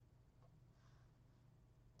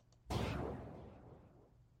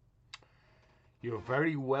You're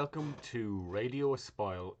very welcome to Radio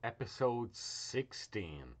Espile, episode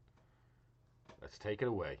 16. Let's take it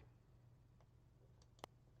away.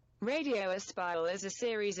 Radio Espile is a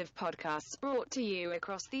series of podcasts brought to you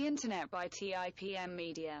across the internet by TIPM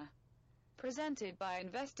Media. Presented by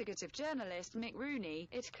investigative journalist Mick Rooney,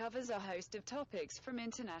 it covers a host of topics from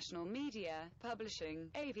international media, publishing,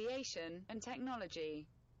 aviation, and technology.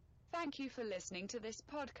 Thank you for listening to this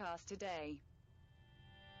podcast today.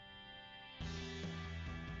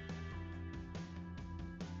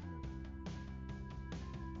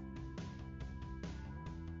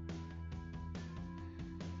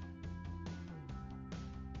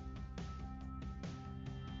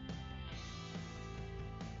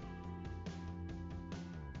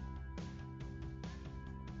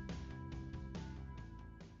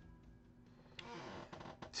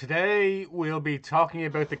 Today we'll be talking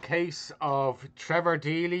about the case of Trevor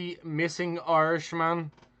Deely, missing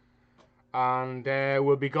Irishman, and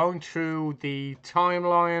we'll be going through the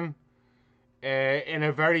timeline in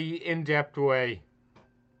a very in-depth way.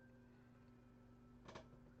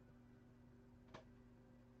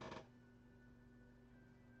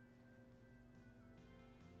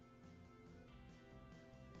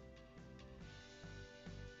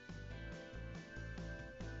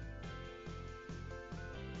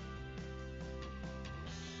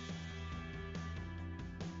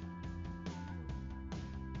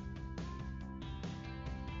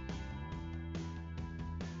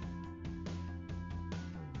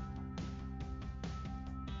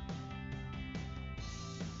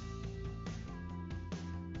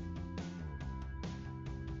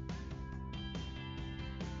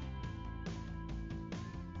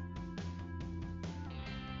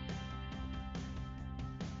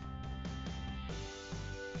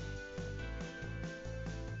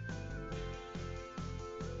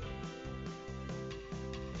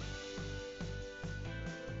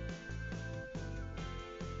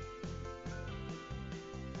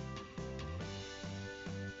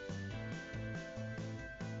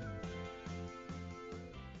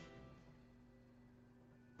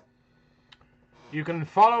 You can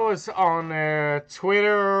follow us on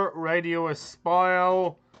Twitter, Radio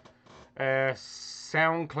Espile,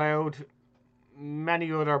 SoundCloud,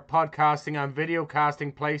 many other podcasting and video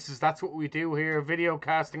casting places. That's what we do here, video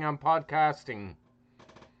casting and podcasting.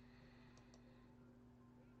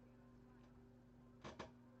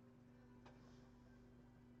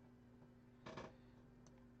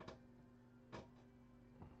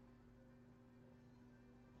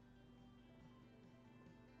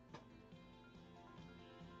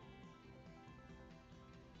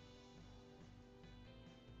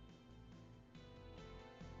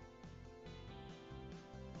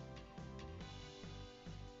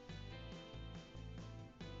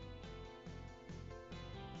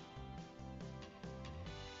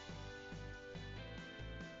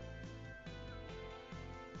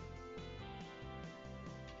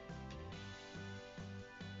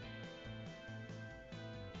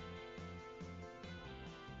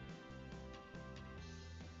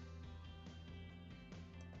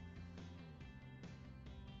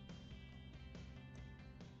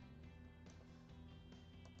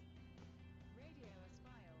 Radio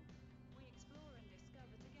Espile. We explore and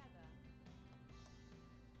discover together.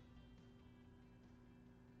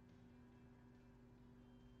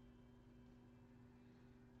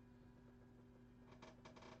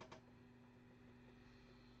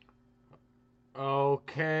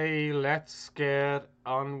 Okay, let's get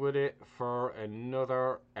on with it for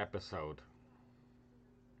another episode.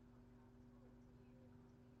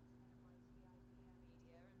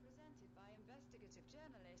 Presented by investigative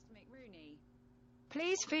journalist Mick Rooney.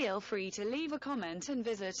 Please feel free to leave a comment and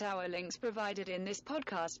visit our links provided in this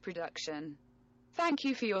podcast production. Thank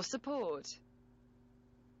you for your support.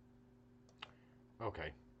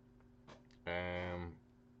 Okay.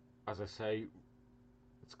 As I say,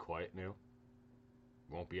 it's quiet now.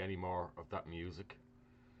 Won't be any more of that music.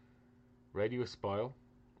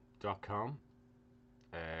 RadioSpile.com.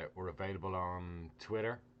 We're available on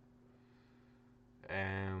Twitter.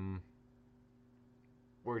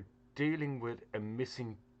 We're dealing with a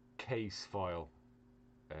missing case file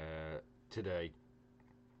today.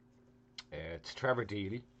 It's Trevor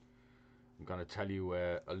Deely. I'm going to tell you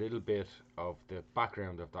a little bit of the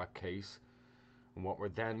background of that case. And what we're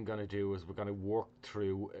then going to do is we're going to work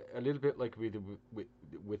through a little bit like we did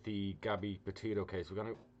with the Gabby Petito case. We're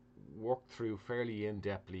going to work through fairly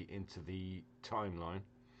in-depthly into the timeline.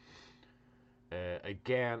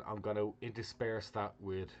 Again, I'm going to intersperse that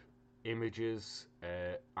with images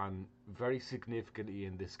and very significantly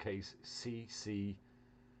in this case CC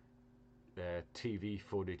TV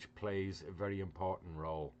footage plays a very important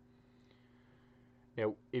role.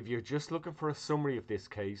 Now, if you're just looking for a summary of this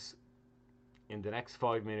case, in the next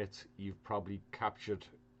 5 minutes, you've probably captured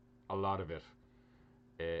a lot of it.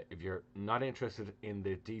 If you're not interested in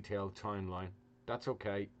the detailed timeline, that's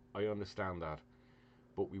okay. I understand that.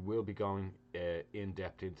 But we will be going in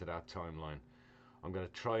depth into that timeline. I'm going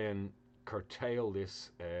to try and curtail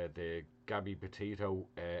this, the Gabby Petito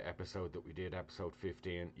episode that we did, episode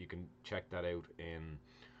 15. You can check that out in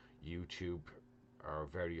YouTube or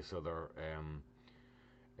various other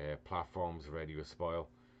platforms, Radio Spoil.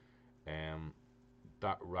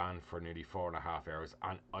 That ran for nearly 4.5 hours,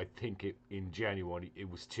 and I think in genuinely it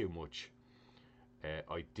was too much.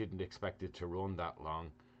 I didn't expect it to run that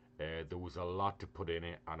long. There was a lot to put in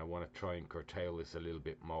it, and I want to try and curtail this a little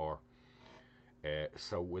bit more.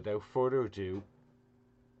 So without further ado,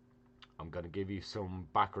 I'm going to give you some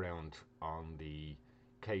background on the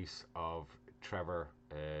case of Trevor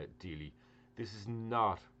Deely. This is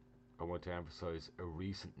not, I want to emphasize, a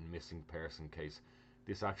recent missing person case.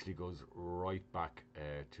 This actually goes right back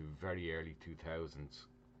to very early 2000s.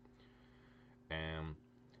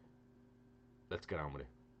 Let's get on with it.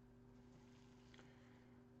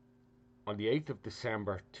 On the 8th of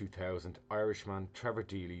December 2000, Irishman Trevor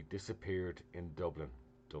Deely disappeared in Dublin,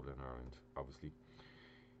 Ireland, obviously.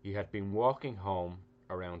 He had been walking home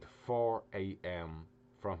around 4 a.m.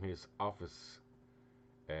 from his office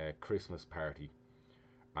Christmas party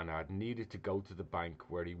and had needed to go to the bank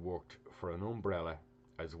where he worked for an umbrella,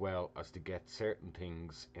 as well as to get certain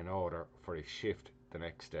things in order for his shift the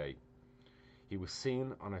next day. He was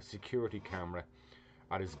seen on a security camera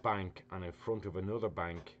at his bank and in front of another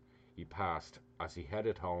bank he passed as he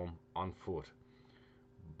headed home on foot.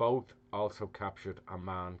 Both also captured a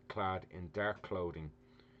man clad in dark clothing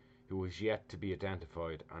who was yet to be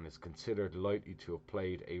identified and is considered likely to have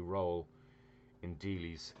played a role in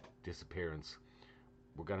Deely's disappearance.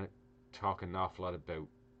 We're going to talk an awful lot about,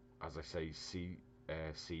 as I say,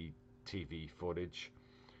 CTV footage,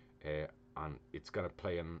 and it's going to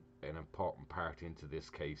play an important part into this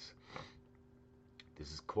case.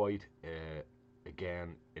 This is quite,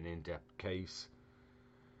 again, an in-depth case.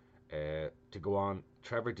 To go on,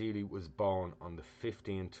 Trevor Deely was born on the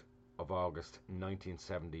 15th of August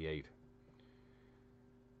 1978.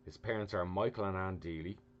 His parents are Michael and Anne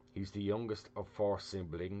Deely. He's the youngest of 4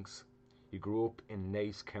 siblings. He grew up in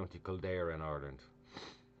Naas, County Kildare in Ireland.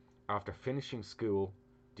 After finishing school,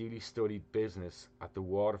 Deely studied business at the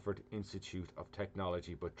Waterford Institute of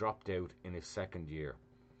Technology but dropped out in his second year.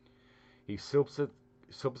 He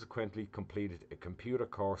subsequently completed a computer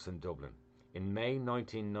course in Dublin. In May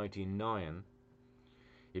 1999,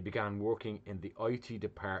 he began working in the IT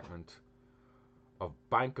department of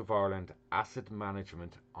Bank of Ireland Asset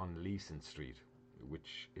Management on Leeson Street,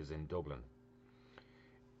 which is in Dublin.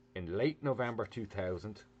 In late November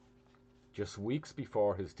 2000, just weeks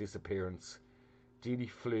before his disappearance, Deely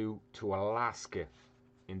flew to Alaska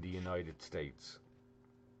in the United States.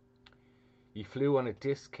 He flew on a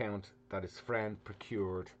discount that his friend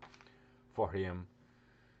procured for him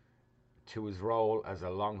to his role as a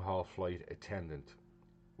long-haul flight attendant,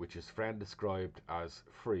 which his friend described as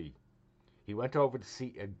free. He went over to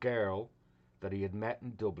see a girl that he had met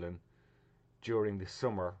in Dublin during the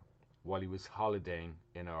summer while he was holidaying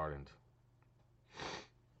in Ireland.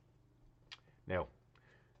 Now,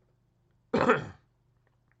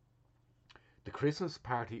 the Christmas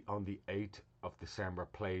party on the 8th of December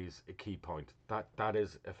plays a key point. That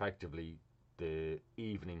is effectively the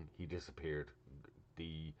evening he disappeared.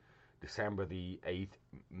 The December the 8th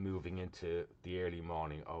moving into the early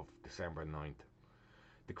morning of December 9th.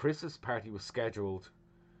 The Christmas party was scheduled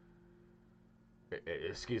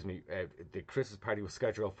the Christmas party was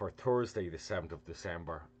scheduled for Thursday the 7th of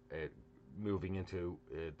December, moving into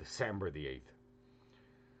December the 8th.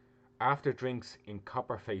 After drinks in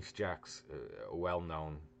Copperface Jack's, a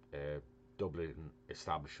well-known Dublin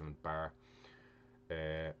establishment bar,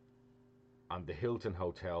 and the Hilton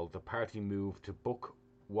Hotel, the party moved to Buck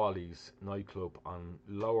Wally's nightclub on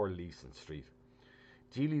Lower Leeson Street.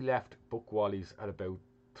 Deely left Buck Wally's at about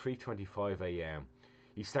 3:25 a.m.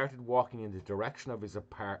 He started walking in the direction of his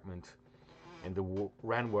apartment in the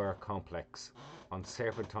Renware complex on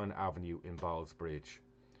Serpentine Avenue in Ballsbridge.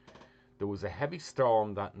 There was a heavy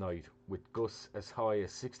storm that night with gusts as high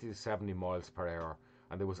as 60 to 70 miles per hour,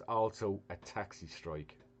 and there was also a taxi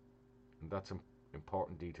strike. And that's an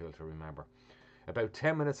important detail to remember. About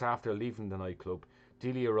 10 minutes after leaving the nightclub,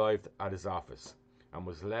 Deely arrived at his office and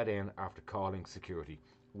was let in after calling security.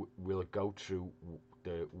 We'll go through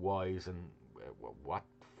the whys and what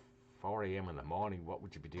 4 a.m. in the morning, what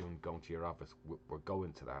would you be doing going to your office? We're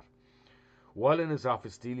going to that. While in his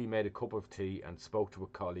office, Dealey made a cup of tea and spoke to a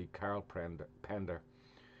colleague, Carl Pender,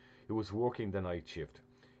 who was working the night shift.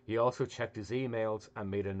 He also checked his emails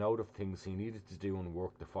and made a note of things he needed to do in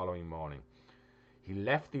work the following morning. He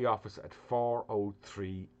left the office at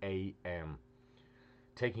 4:03 a.m.,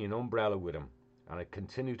 taking an umbrella with him, and it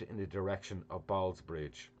continued in the direction of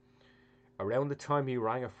Ballsbridge. Around the time he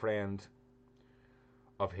rang a friend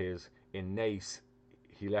of his in Naas,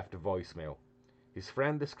 he left a voicemail. His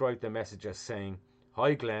friend described the message as saying,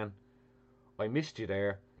 "Hi Glenn, I missed you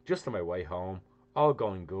there, just on my way home, all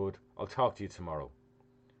going good, I'll talk to you tomorrow,"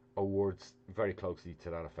 or words very closely to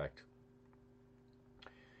that effect.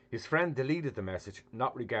 His friend deleted the message,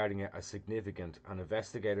 not regarding it as significant, and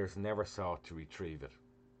investigators never sought to retrieve it.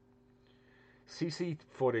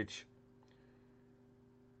 CCTV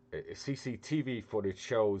footage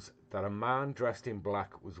shows that a man dressed in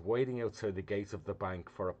black was waiting outside the gates of the bank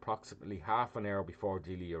for approximately half an hour before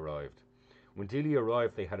Dealey arrived. When Dealey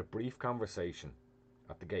arrived, they had a brief conversation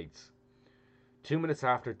at the gates. 2 minutes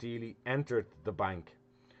after Dealey entered the bank,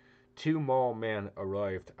 two more men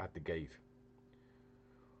arrived at the gate.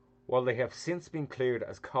 While they have since been cleared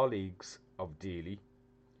as colleagues of Dealey,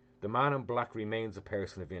 the man in black remains a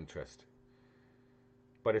person of interest.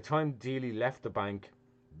 By the time Dealey left the bank,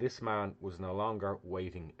 this man was no longer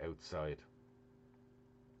waiting outside.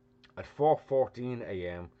 At 4:14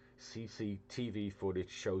 a.m, CCTV footage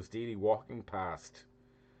shows Dealey walking past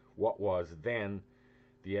what was then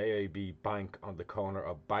the AIB Bank on the corner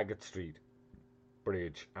of Baggot Street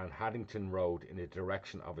Bridge and Haddington Road in the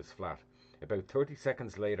direction of his flat. About 30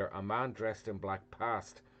 seconds later, a man dressed in black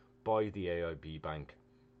passed by the AIB Bank.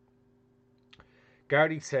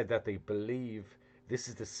 Gardaí said that they believe this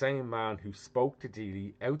is the same man who spoke to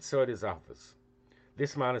Dealey outside his office.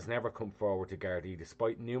 This man has never come forward to Gardaí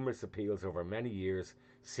despite numerous appeals over many years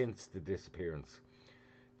since the disappearance.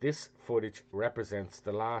 This footage represents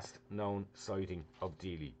the last known sighting of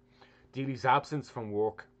Dealey. Dealey's absence from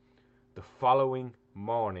work the following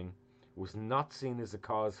morning was not seen as a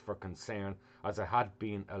cause for concern, as it had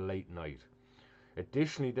been a late night.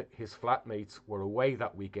 Additionally, his flatmates were away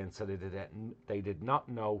that weekend, so they did not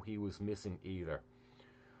know he was missing either.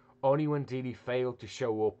 Only when Dealey failed to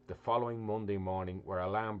show up the following Monday morning were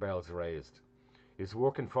alarm bells raised. His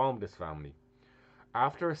work informed his family.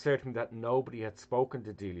 After asserting that nobody had spoken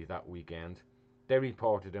to Dealey that weekend, they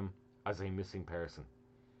reported him as a missing person.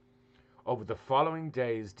 Over the following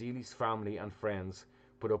days, Dealey's family and friends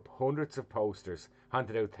put up hundreds of posters,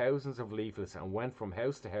 handed out thousands of leaflets, and went from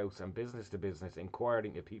house to house and business to business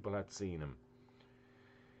inquiring if people had seen him.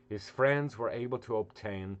 His friends were able to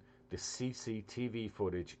obtain the CCTV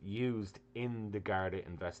footage used in the Garda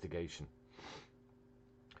investigation.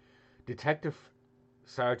 Detective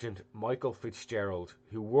Sergeant Michael Fitzgerald,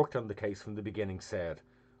 who worked on the case from the beginning, said,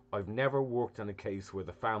 "I've never worked on a case where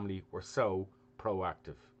the family were so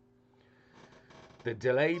proactive." The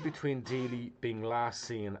delay between Dealey being last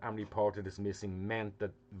seen and reported as missing meant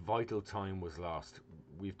that vital time was lost.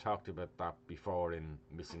 We've talked about that before in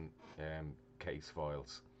missing case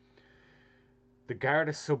files. The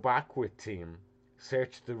Garda Sub-Aquit team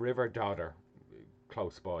searched the River Dodder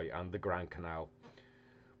close by and the Grand Canal,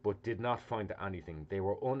 but did not find anything. They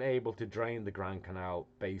were unable to drain the Grand Canal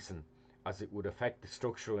basin as it would affect the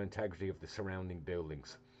structural integrity of the surrounding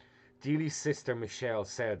buildings. Dealey's sister Michelle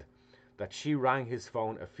said that she rang his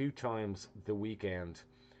phone a few times the weekend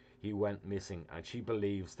he went missing, and she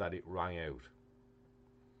believes that it rang out.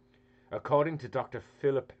 According to Dr.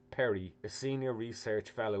 Philip Perry, a senior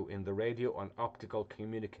research fellow in the Radio and Optical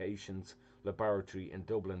Communications Laboratory in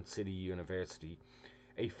Dublin City University,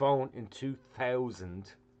 a phone in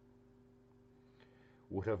 2000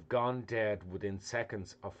 would have gone dead within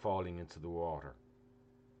seconds of falling into the water.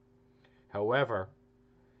 However,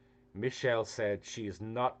 Michelle said she is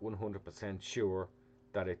not 100% sure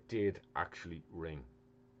that it did actually ring.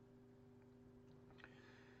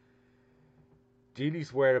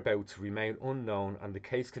 Dealey's whereabouts remain unknown and the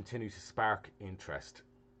case continues to spark interest.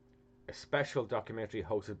 A special documentary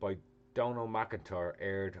hosted by Donal McIntyre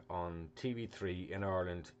aired on TV3 in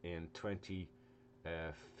Ireland in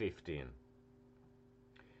 2015.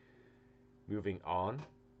 Moving on,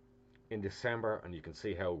 in December, and you can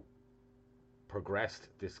see how progressed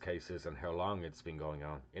this case is and how long it's been going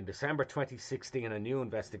on. In December 2016, a new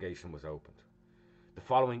investigation was opened. The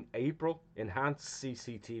following April, enhanced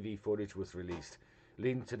CCTV footage was released,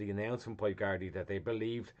 leading to the announcement by Gardaí that they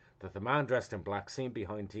believed that the man dressed in black seen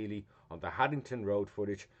behind Dealey on the Haddington Road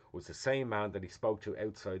footage was the same man that he spoke to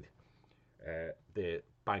outside the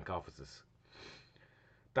bank offices.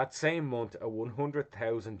 That same month, a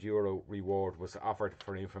 €100,000 reward was offered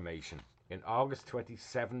for information. In August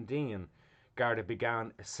 2017, Garda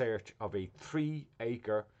began a search of a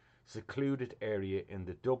 3-acre secluded area in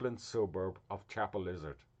the Dublin suburb of Chapel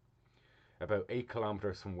Lizard, about 8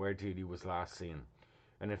 kilometres from where Dealey was last seen.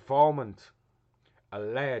 An informant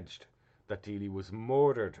alleged that Dealey was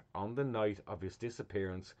murdered on the night of his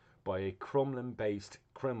disappearance by a Crumlin-based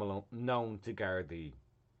criminal known to Gardaí.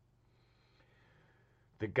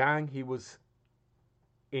 The gang he was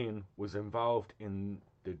in was involved in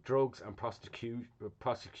the drugs and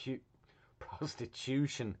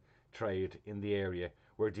prostitution trade in the area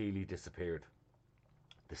where Dealey disappeared.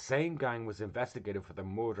 The same gang was investigated for the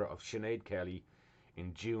murder of Sinead Kelly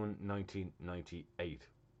in June 1998.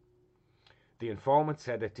 The informant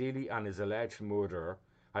said that Dealey and his alleged murderer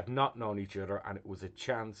had not known each other and it was a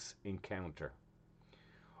chance encounter.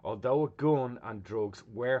 Although a gun and drugs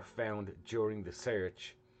were found during the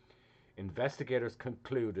search, investigators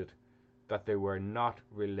concluded that they were not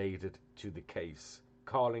related to the case,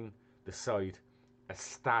 calling the site a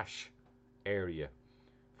stash area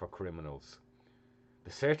for criminals.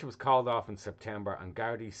 The search was called off in September, and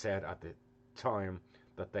Gardaí said at the time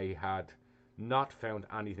that they had not found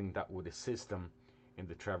anything that would assist them in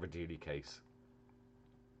the Trevor Dealey case.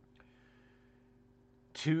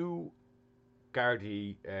 2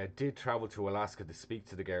 Gardaí did travel to Alaska to speak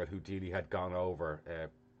to the girl who Dealey had gone over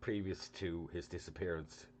previous to his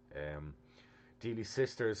disappearance. Dealey's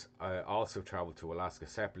sisters also travelled to Alaska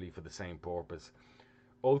separately for the same purpose.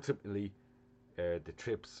 Ultimately, the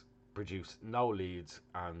trips produced no leads,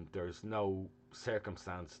 and there's no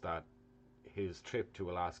circumstance that his trip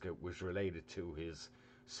to Alaska was related to his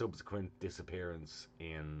subsequent disappearance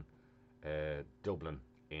in Dublin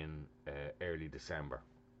in early December.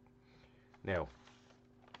 Now,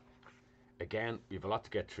 again, we have a lot to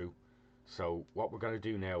get through, so what we're going to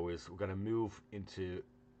do now is we're going to move into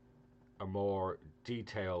a more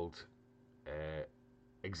detailed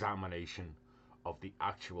examination of the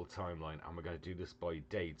actual timeline, and we're going to do this by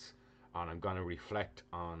dates, and I'm going to reflect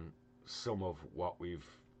on some of what we've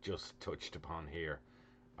just touched upon here,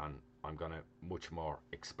 and I'm going to much more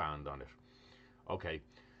expand on it. Okay,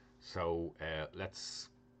 so let's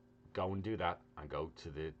go and do that and go to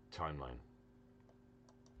the timeline.